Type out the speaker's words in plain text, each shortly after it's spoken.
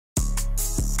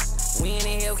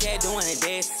Hellcat doing it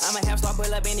this. I'm a hamster, pull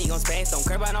up and he gon' space. Don't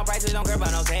care about no prices, don't care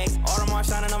about no tax. Audemars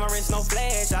shining on my wrist, no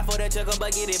flash. I for the chuckle,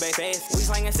 but get it back fast. We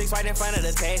slinging 6 right in front of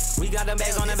the test. We got them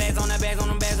bags on the bags on the bags on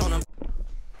them bags on them.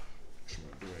 I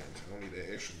don't need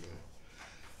that extra, man.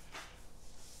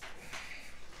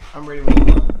 I'm ready when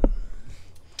you are.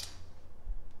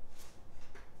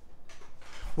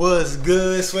 What's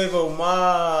good, Swivel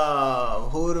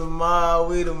Mob? Who the mob?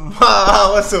 We the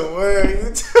mob. What's the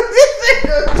word?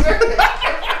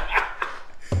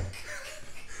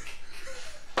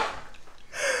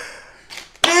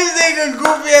 This nigga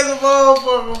goofy as a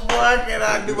motherfucker, boy. I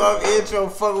cannot do my intro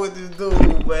fucking with this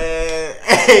dude, man.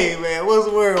 Hey, man, what's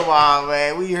the word, Mob,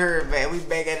 man? We heard, man. We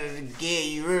back at it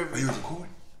again. You heard me? Are you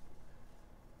recording?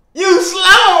 You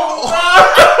slow, bro.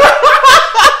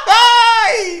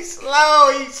 He's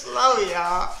slow,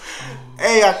 y'all.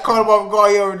 Hey, I caught him off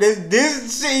guard, yo.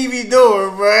 This shit he be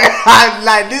doing, bro.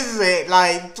 Like, this is a,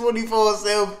 like,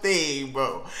 24/7 thing,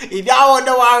 bro. If y'all want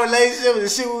to know our relationship and the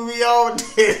shit we be on,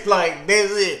 it's like,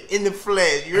 that's it, in the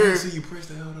flesh. You heard? See you press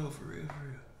the hell though, for real, for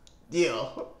real. Yeah.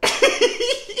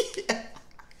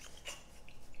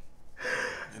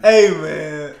 Hey,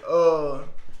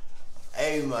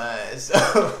 man,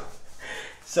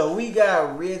 so we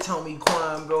got Rich Homie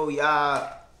Quan, bro.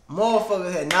 Y'all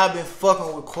motherfuckers had not been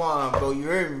fucking with Quan, bro. You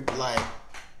heard me? Like,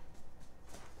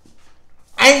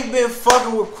 I ain't been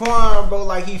fucking with Quan, bro.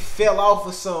 Like, he fell off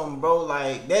or something, bro.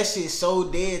 Like, that shit so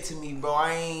dead to me, bro.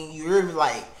 You heard me?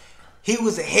 Like, he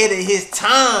was ahead of his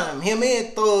time. Him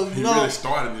and Thug, you know. He really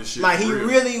started this shit. Like, he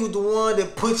really was the one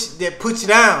that put you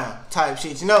down type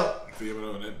shit, you know? You feel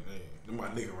me? That's my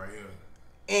nigga right here.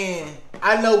 And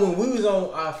I know when we was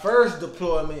on our first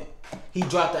deployment, he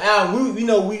dropped the album. We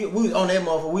was on that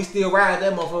motherfucker. We still ride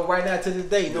that motherfucker right now to this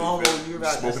day. No homo, you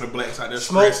right. Smoking the blacks out there.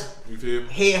 Smoke. You feel me?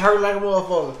 Head hurt like a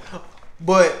motherfucker.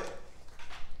 But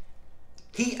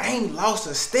he ain't lost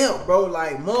a step, bro.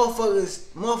 Like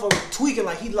motherfuckers tweaking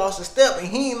like he lost a step, and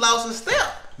he ain't lost a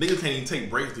step. Niggas can't even take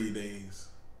breaks these days.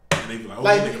 And they be like, oh,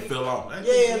 like, this nigga fell off.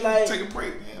 Yeah, like, take a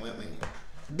break, man. Let me.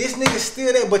 This nigga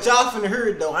still there, but y'all finna hear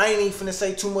it though. I ain't even finna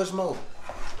say too much more.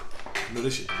 You know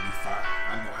this shit gonna be fire.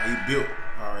 I know how he built.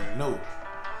 I already know.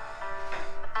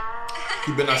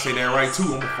 He better not say that right too.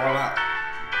 I'm gonna fall out.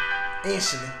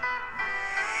 Instantly.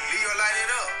 Leo light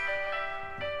it up.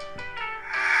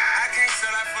 I can't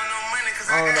sell out for no money because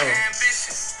I got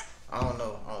ambition. I don't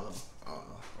know.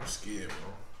 I'm scared,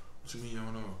 bro. What you mean you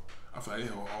don't know? I feel like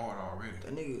they hold hard already.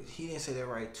 That nigga, he didn't say that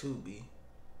right too, B.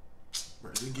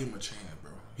 Bro, just give him a chance,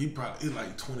 bro. He's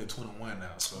like 2021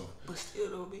 now, so. But still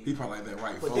though, B. He probably like that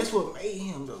right. But that's what made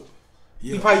him though.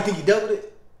 Yeah. He probably think he doubled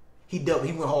it. He doubled.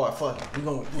 He went hard. Fuck it. We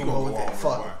gonna go with that.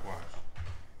 Fuck it.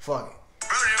 Fuck it.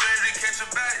 Brody ready to catch a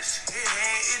body. His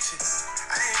hand itching.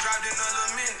 I ain't dropped in another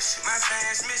minute. My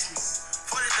fans miss me.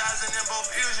 40,000 in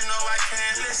both ears. You know I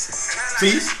can't listen.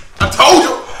 See, I told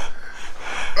you.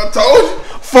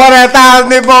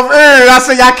 40,000 in both ears. I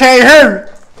said y'all can't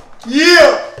hear.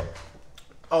 Yeah.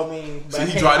 I mean, see,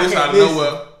 he dropped this out of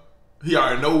nowhere. He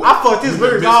already know. I fucked his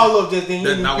lyrics all up just then.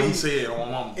 That's not what he said on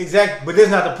Mama. Exactly, but that's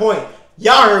not the point.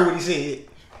 Y'all heard what he said.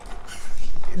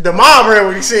 The mob heard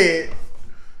what he said.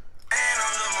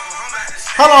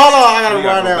 Hold on. I gotta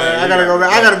run that. I gotta go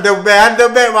back. I gotta double back.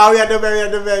 Mom. We gotta double back.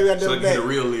 So get the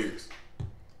real lyrics.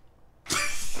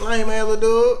 Lame ass little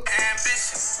dude.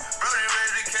 Ambition. Brody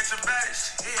ready to catch a body.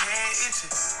 His hand itching.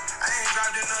 I ain't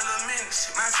dropped in another minute.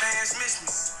 My fans miss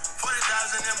me.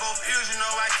 40,000 in both ears, you know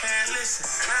I can't listen.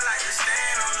 And I like to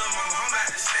stand on the mama, I'm about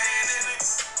to stand in it.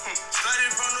 Started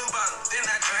from the bottom, then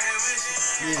I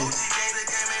transition. OG gave the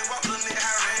game, ain't walk, little nigga,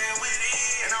 I ran with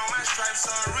it. And all my stripes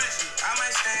are original. I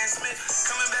might stand Smith.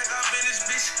 Coming back up in this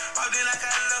bitch, walked in like I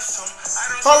left some.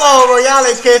 Hold on, bro. Y'all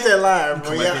ain't catch that line,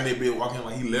 bro. Come back in there, walking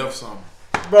like he left something.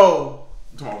 Bro.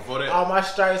 Come on, for that. All my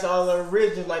stripes are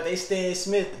original, like they Stan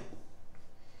Smith.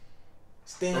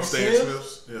 Stan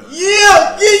Smith?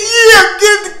 Yeah, get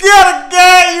it together,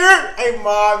 gang. Hey,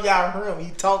 Mom, y'all heard him.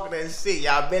 He talking that shit.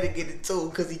 Y'all better get it too,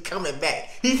 because he coming back.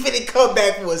 He finna come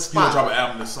back for a spot. He gonna drop an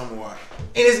album this summer, why? And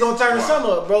it's gonna turn the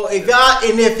summer up, bro. If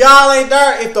y'all ain't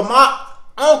there, if the mob,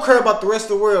 I don't care about the rest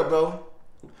of the world, bro.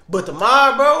 But the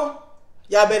mob, bro,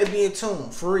 y'all better be in tune,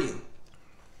 for real.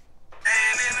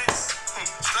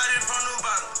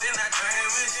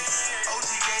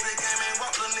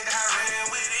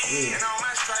 Yeah. And all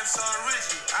my stripes are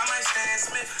original. I might stand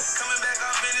Smith. Coming back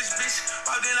up in this bitch.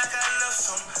 Walked in like I left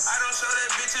some. I don't show that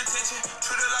bitch attention.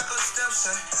 Treat her like a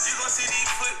stepson. You gon' see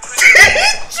these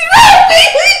footprints.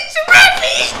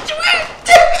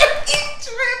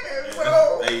 Tripping,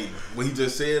 bro. Hey, what he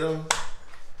just said though?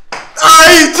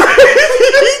 He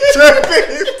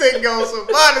tripping. This thing nigga on some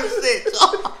other shit.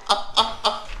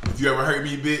 If you ever hurt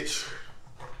me, bitch.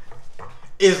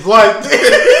 It's like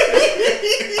this.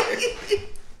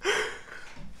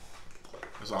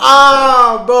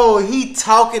 Bro, he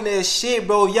talking that shit,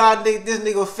 bro. Y'all think this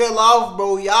nigga fell off,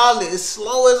 bro. Y'all is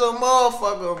slow as a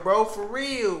motherfucker, bro. For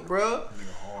real, bro.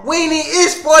 We ain't even,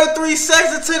 it's 43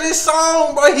 seconds into this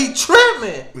song, bro. He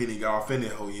tripping. We ain't got off in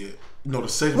that hole yet. You know the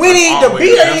second. We need the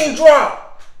beat ain't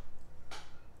drop.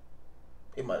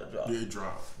 It might have dropped. Yeah, it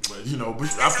dropped. But you know, I feel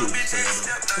what you're saying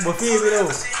though. But feel it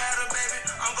over.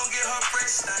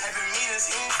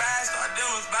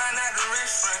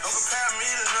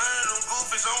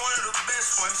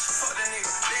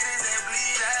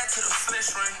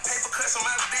 Paper cuts on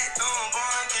my bed, I'm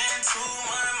going into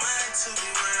my mind to be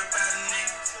worried about a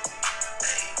nigga.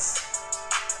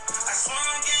 I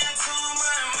swung into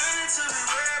my mind to be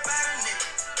worried about a nigga.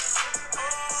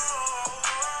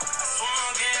 I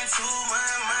swung into my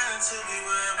mind to be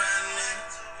worried about a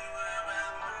nigga.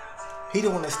 He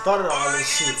the one that started all this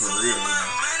shit. For real, man.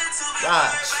 God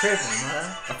tripping, man.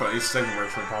 I feel like it's second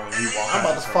verse from probably you walk I'm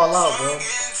about to fall out, bro.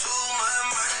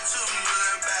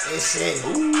 It's shit.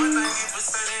 Ooh.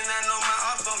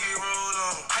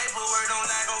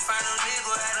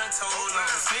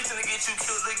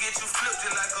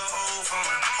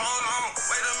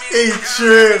 He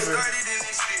tripping.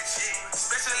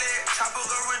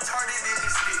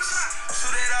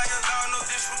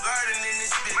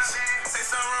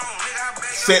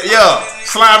 Yeah,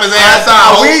 slime his ass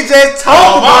out. We just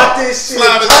talked about this shit.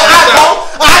 Slime his ass out.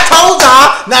 I told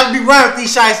y'all not to be running with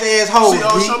these shiesty ass hoes.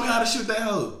 Show me how to shoot that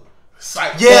hoe.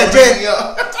 Yeah, just.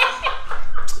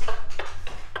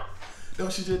 That's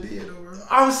what she just did, though, bro.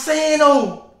 I'm saying,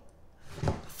 though.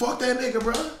 Fuck that nigga,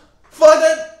 bro. Fuck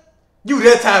that. You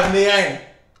that type of nigga, ain't you?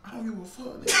 I don't give a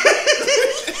fuck,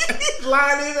 nigga.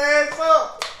 Line his ass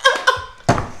up.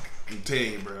 I'm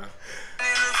telling you, bro.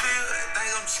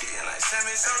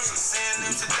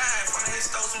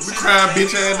 We crying,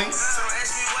 bitch ass nigga.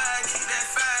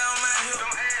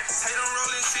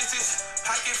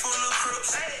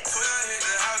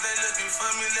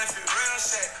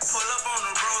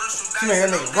 Man, that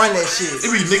nigga run that shit. It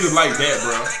be niggas like that,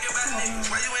 bro.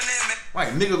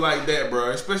 Like niggas like that,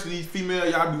 bro. Especially these female,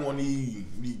 y'all be wanting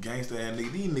these gangster ass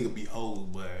niggas. These niggas be hoes,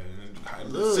 but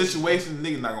situation,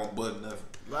 niggas not gonna bust nothing.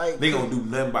 Like, they gonna do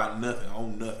nothing about nothing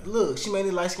on nothing. Look, she made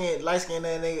it light skin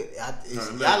that nigga.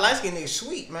 Y'all light skin nigga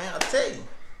sweet, man. I tell you.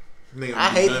 Nigga I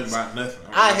hate nothing about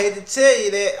nothing. I hate to tell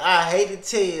you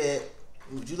that.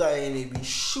 Would you like it to be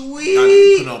sweet? Y'all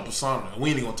need to put on persona. We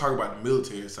ain't gonna talk about the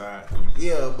military side.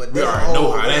 Yeah, but we already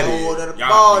know how that is. Y'all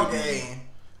ball game.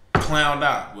 Clowned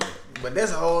out, but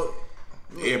that's a whole.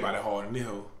 Everybody hard in this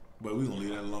hoe, but we gonna leave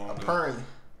that alone. Apparently.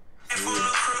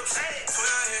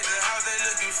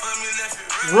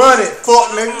 Run it, fuck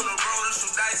nigga.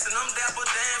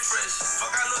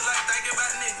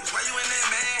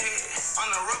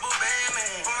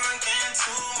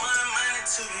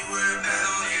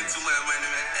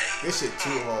 This shit too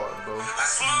hard, bro. I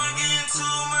swung into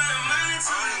my money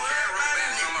to be worried about a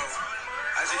nigga.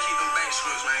 I just keep them bank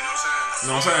scripts, man.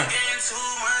 You know what I'm saying? Into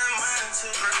my money to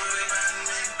be worried about a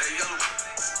nigga. They yo.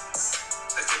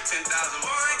 That's that 10,000.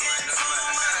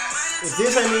 If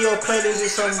this ain't in your playlist or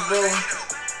something, bro,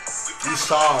 you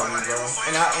sorry, bro.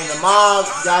 And the mob,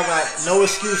 y'all got no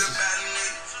excuses.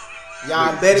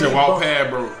 Y'all better just walk past,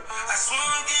 bro. I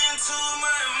swung into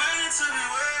my money to be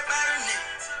worried about a nigga.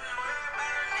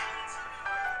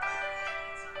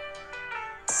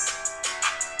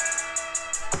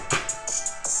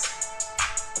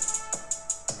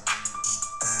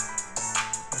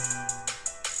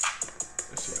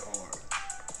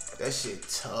 That shit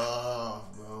tough,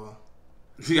 bro.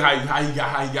 See how you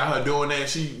got her doing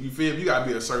that? You feel me? You gotta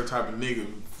be a certain type of nigga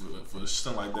for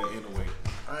something like that anyway.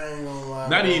 I ain't gonna lie.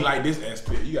 Not even like this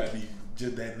aspect. You gotta be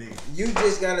just that nigga. You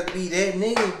just gotta be that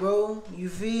nigga, bro. You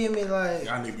feel me? Like,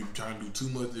 y'all nigga be trying to do too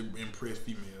much to impress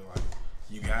female. Like,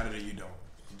 you got it or you don't.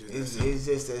 It's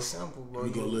just that simple, bro. We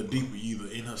go a little deeper. You either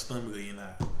in her stomach or you're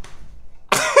not.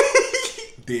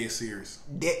 Dead serious.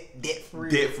 Dead for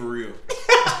real. Dead for real.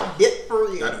 Dead for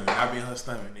real. Not be in her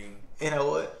stomach, nigga. In her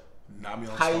what? Not be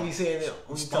on her How stomach. you be saying that?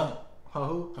 Her stomach. Her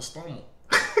who? Her stomach.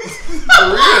 For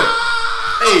real.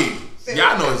 Hey,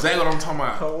 y'all know exactly what I'm talking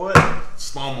about. Her what?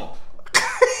 Stomach.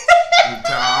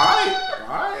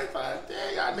 Alright.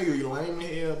 Damn, y'all niggas be lame in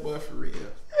here, but for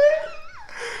real.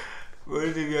 What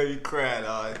if you be crying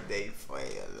all day for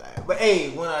your life? But hey,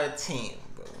 1 out of 10,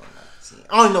 bro. 1 out of 10.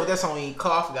 I don't even know if that song ain't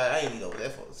called. I forgot. I ain't even know what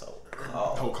that for. So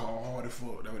whole call hard as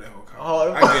fuck. That whole call.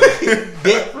 Oh, I get it.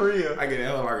 Dead for real. I get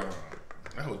that whole like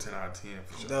that whole 10 out of 10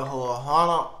 for sure. That whole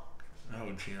Hana.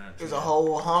 It's a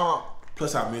whole hump.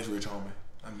 Plus, I miss Rich Homie.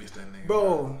 I miss that nigga.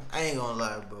 Bro, I ain't gonna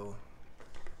lie, bro.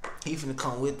 He finna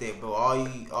come with that, bro. All you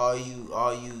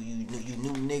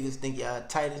new niggas think y'all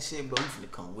tight and shit, bro. He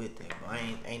finna come with that, bro.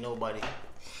 Ain't nobody.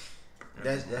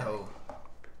 That's the whole.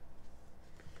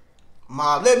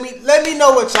 Mob, let me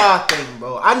know what y'all think,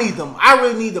 bro. I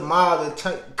really need the mob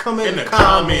to come in the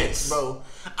comments, bro.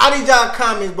 I need y'all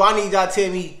comments, bro. I need y'all to tell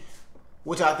me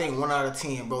what y'all think 1 out of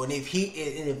 10, bro. And if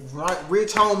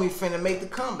Rich Homie finna make the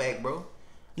comeback, bro,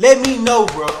 let me know,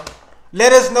 bro.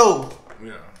 Let us know.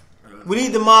 Yeah. We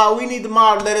need the mob to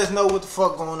let us know what the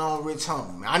fuck going on with Rich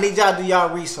Homie, man. I need y'all to do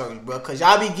y'all research, bro. Cause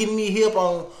y'all be getting me hip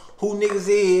on who niggas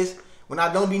is when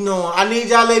I don't be knowing. I need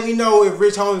y'all to let me know if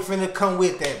Rich Homie finna come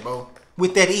with that, bro.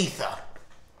 With that ether.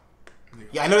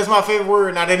 Yeah, I know that's my favorite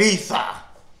word, now that ether.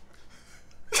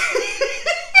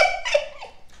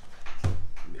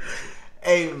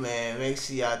 Hey man, make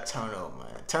sure y'all turn up, man.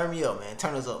 Turn me up, man.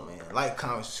 Turn us up, man. Like,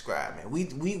 comment, subscribe, man. We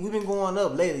been going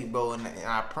up lately, bro, and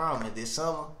I promise this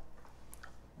summer,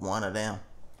 one of them.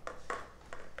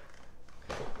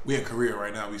 We in Korea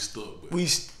right now. We stuck. We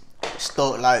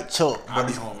stuck like Chuck. I'll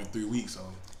be home in 3 weeks, so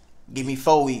give me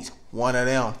 4 weeks. One of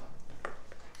them.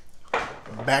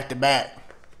 Back to back.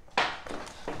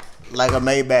 Like a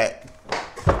Maybach.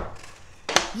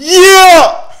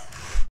 Yeah!